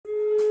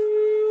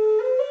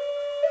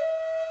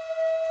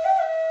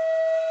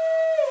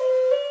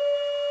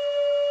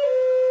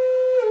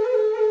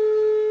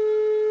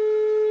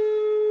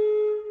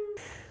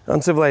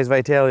Uncivilized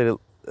Vitality,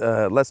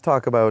 let's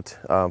talk about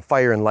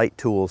fire and light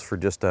tools for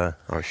just a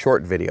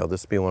short video.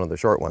 This will be one of the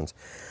short ones.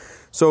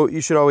 So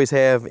you should always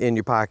have in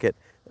your pocket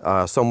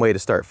some way to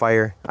start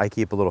fire. I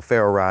keep a little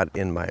ferro rod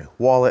in my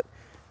wallet.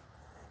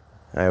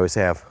 I always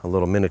have a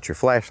little miniature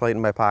flashlight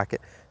in my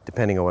pocket,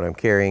 depending on what I'm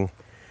carrying.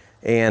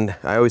 And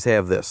I always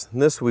have this.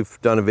 And this we've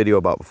done a video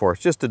about before.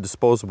 It's just a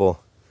disposable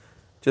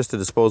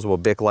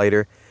Bic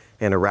lighter.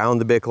 And around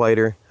the Bic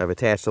lighter, I've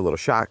attached a little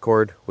shot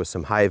cord with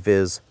some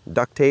high-vis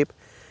duct tape.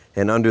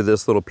 And under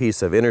this little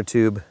piece of inner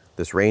tube,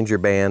 this Ranger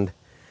band,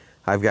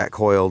 I've got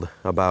coiled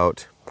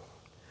about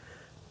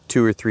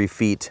 2 or 3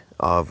 feet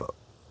of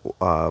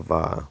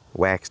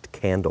waxed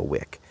candle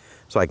wick.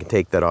 So I can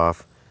take that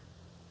off,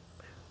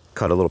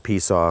 cut a little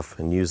piece off,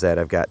 and use that.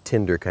 I've got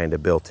tinder kind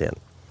of built in.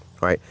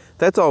 All right,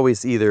 that's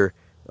always either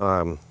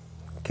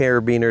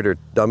carabinered or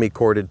dummy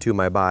corded to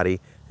my body,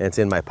 and it's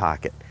in my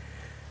pocket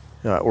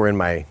or in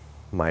my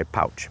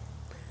pouch.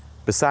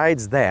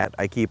 Besides that,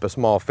 I keep a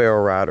small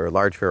ferro rod or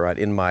large ferro rod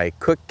in my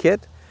cook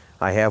kit.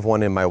 I have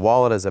one in my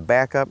wallet as a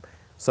backup.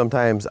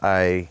 Sometimes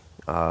I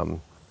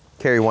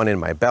carry one in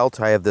my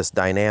belt. I have this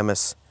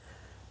Dynamis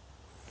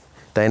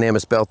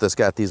belt that's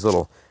got these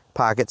little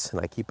pockets, and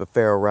I keep a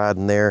ferro rod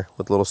in there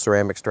with a little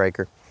ceramic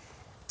striker.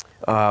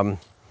 I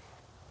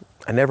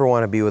never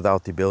want to be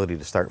without the ability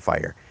to start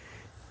fire.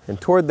 And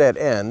toward that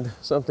end,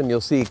 something you'll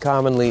see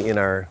commonly in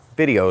our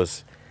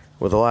videos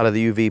with a lot of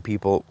the UV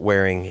people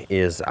wearing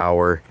is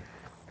our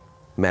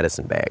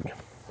medicine bag,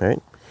 right?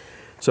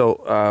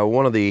 So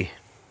one of the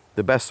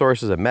best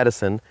sources of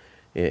medicine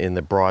in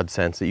the broad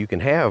sense that you can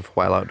have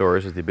while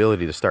outdoors is the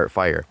ability to start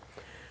fire.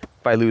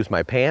 If I lose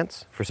my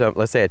pants,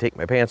 let's say I take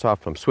my pants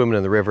off, I'm swimming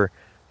in the river,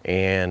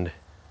 and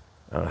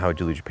I don't know, how would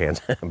you lose your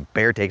pants? A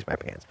bear takes my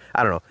pants.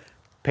 I don't know.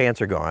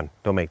 Pants are gone.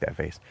 Don't make that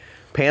face.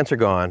 Pants are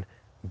gone,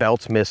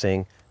 belt's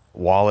missing,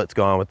 wallet's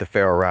gone with the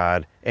ferro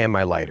rod, and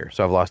my lighter.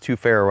 So I've lost 2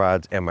 ferro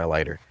rods and my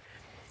lighter.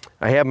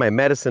 I have my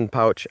medicine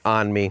pouch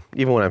on me,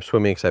 even when I'm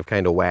swimming, because I've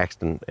kind of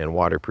waxed and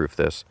waterproofed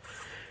this.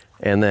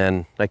 And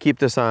then I keep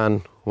this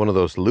on one of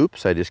those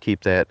loops. I just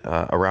keep that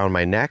around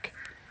my neck,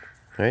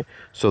 right,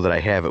 so that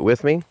I have it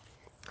with me.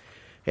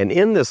 And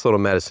in this little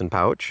medicine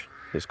pouch,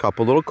 there's a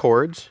couple little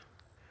cords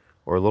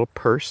or a little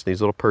purse,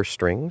 these little purse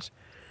strings.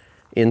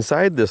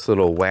 Inside this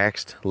little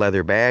waxed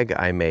leather bag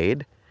I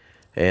made,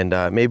 and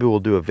maybe we'll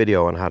do a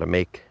video on how to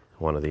make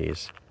one of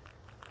these.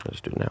 Let's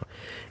do it now.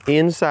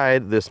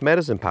 Inside this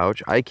medicine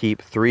pouch, I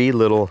keep 3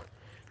 little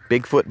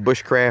Bigfoot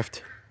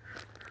bushcraft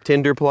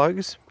tinder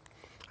plugs.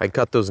 I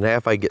cut those in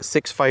half. I get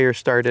 6 fires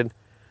started,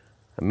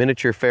 a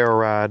miniature ferro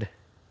rod,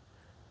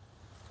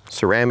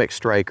 ceramic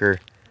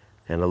striker,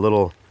 and a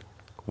little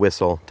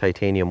whistle,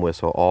 titanium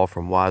whistle, all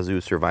from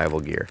Wazoo Survival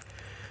Gear.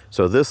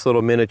 So this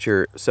little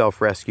miniature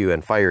self-rescue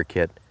and fire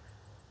kit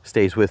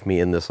stays with me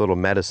in this little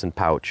medicine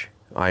pouch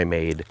I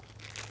made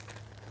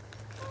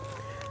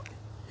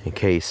in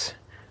case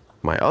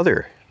my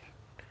other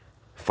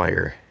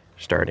fire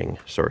starting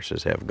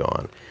sources have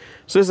gone.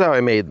 So this is how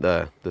I made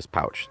this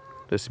pouch.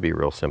 This would be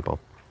real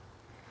simple.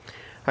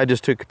 I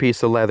just took a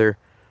piece of leather,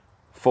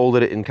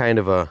 folded it in kind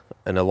of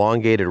an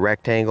elongated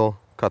rectangle,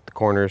 cut the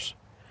corners,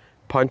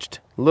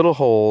 punched little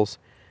holes,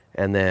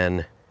 and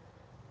then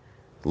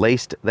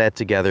laced that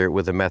together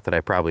with a method I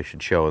probably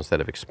should show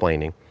instead of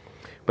explaining.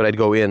 But I'd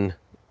go in,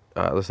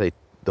 let's say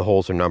the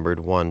holes are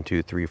numbered 1,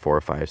 2, 3, 4,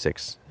 5,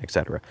 6,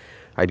 etc.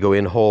 I'd go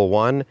in hole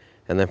 1,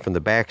 and then from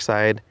the back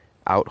side,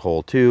 out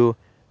hole 2,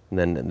 and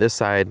then this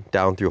side,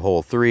 down through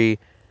hole 3, and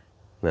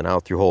then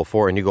out through hole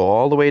 4, and you go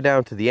all the way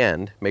down to the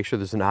end, make sure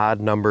there's an odd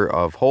number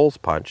of holes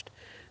punched,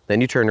 then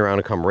you turn around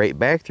and come right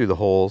back through the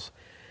holes,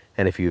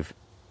 and if you've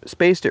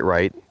spaced it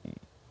right,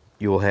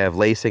 you will have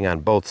lacing on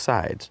both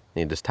sides.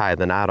 You just tie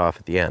the knot off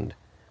at the end.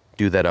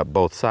 Do that up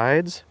both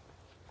sides.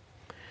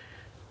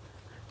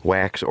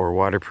 Wax or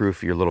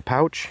waterproof your little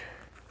pouch.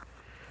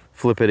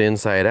 Flip it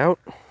inside out.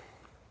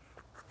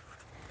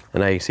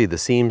 And now you see the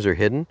seams are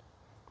hidden.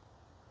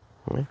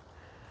 Okay.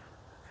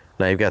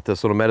 Now you've got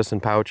this little medicine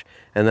pouch,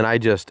 and then I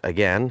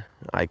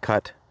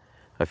cut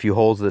a few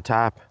holes at the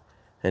top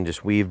and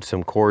just weaved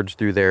some cords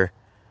through there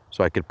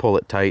so I could pull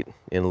it tight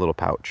in a little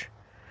pouch.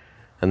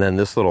 And then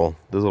those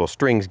little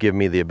strings give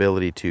me the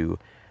ability to,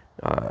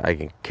 I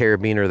can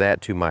carabiner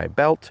that to my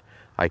belt.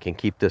 I can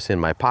keep this in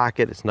my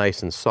pocket. It's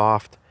nice and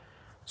soft,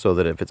 so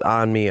that if it's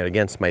on me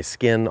against my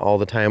skin all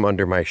the time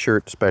under my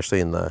shirt, especially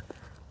in the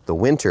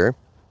winter,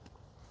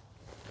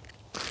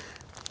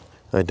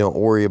 I don't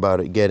worry about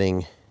it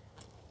getting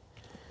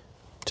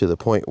to the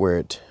point where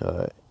it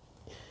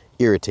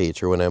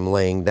irritates or when I'm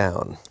laying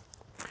down.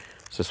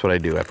 So that's what I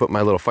do. I put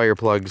my little fire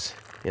plugs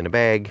in a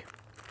bag.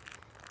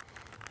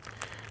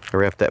 I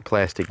wrap that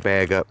plastic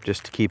bag up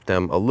just to keep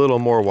them a little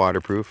more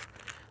waterproof.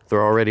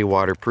 They're already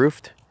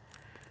waterproofed,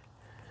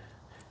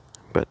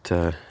 but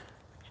a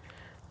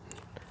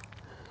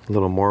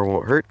little more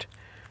won't hurt.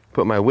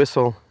 Put my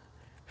whistle,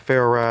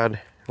 ferro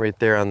rod right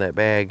there on that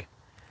bag.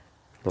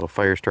 Little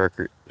fire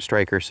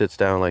striker sits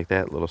down like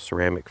that, little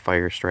ceramic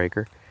fire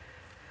striker.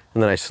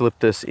 And then I slip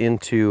this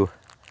into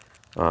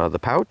the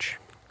pouch.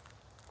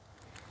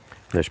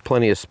 There's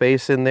plenty of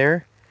space in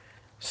there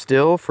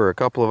still for a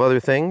couple of other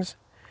things.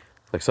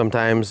 Like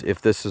sometimes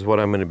if this is what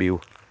I'm going to be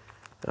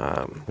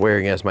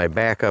wearing as my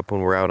backup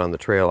when we're out on the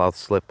trail, I'll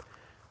slip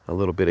a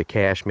little bit of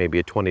cash, maybe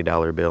a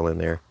 $20 bill in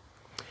there.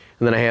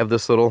 And then I have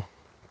this little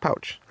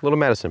pouch, little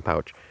medicine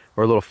pouch,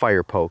 or a little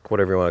fire poke,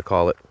 whatever you want to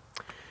call it.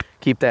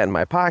 Keep that in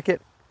my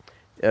pocket.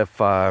 If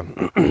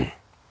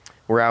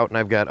we're out and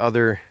I've got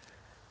other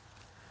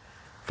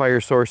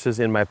fire sources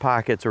in my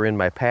pockets or in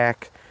my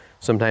pack,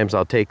 sometimes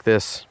I'll take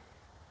this,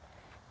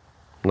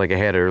 like I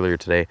had it earlier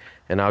today,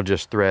 and I'll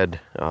just thread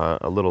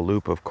a little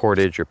loop of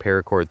cordage or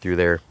paracord through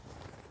there,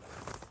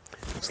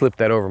 slip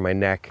that over my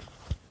neck,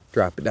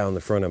 drop it down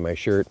the front of my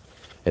shirt,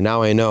 and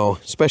now I know,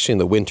 especially in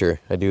the winter,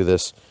 I do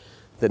this,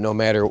 that no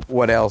matter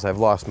what else, I've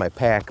lost my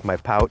pack, my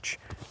pouch,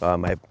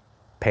 my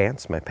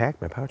pants, my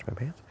pack, my pouch, my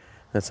pants.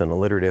 That's an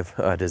alliterative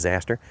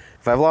disaster.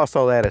 If I've lost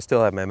all that, I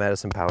still have my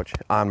medicine pouch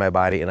on my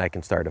body and I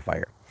can start a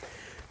fire.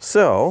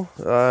 So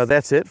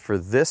that's it for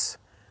this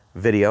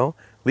video.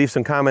 Leave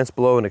some comments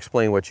below and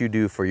explain what you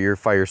do for your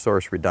fire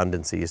source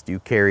redundancies. Do you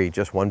carry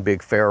just one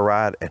big ferro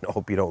rod and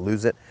hope you don't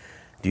lose it?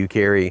 Do you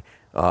carry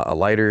a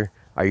lighter?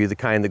 Are you the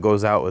kind that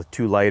goes out with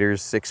 2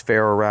 lighters, 6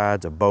 ferro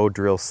rods, a bow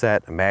drill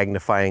set, a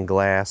magnifying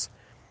glass,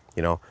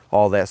 you know,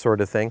 all that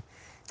sort of thing?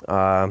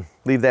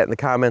 Leave that in the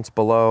comments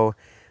below.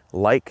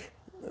 Like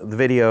the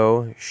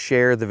video,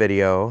 share the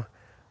video,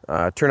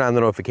 turn on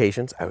the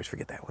notifications. I always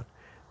forget that one.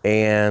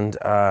 And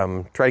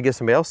try to get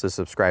somebody else to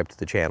subscribe to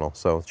the channel.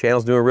 So the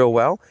channel's doing real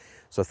well.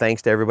 So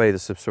thanks to everybody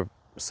that's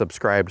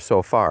subscribed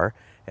so far.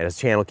 And as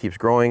the channel keeps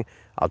growing,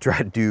 I'll try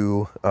to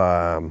do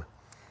more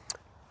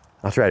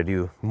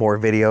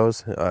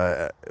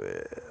videos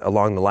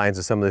along the lines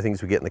of some of the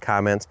things we get in the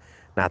comments.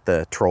 Not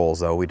the trolls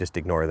though, we just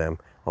ignore them,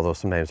 although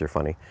sometimes they're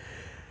funny.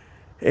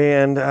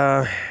 And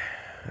I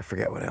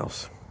forget what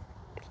else.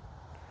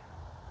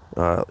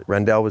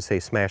 Rendell would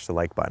say smash the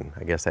like button.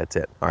 I guess that's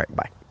it. All right,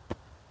 bye.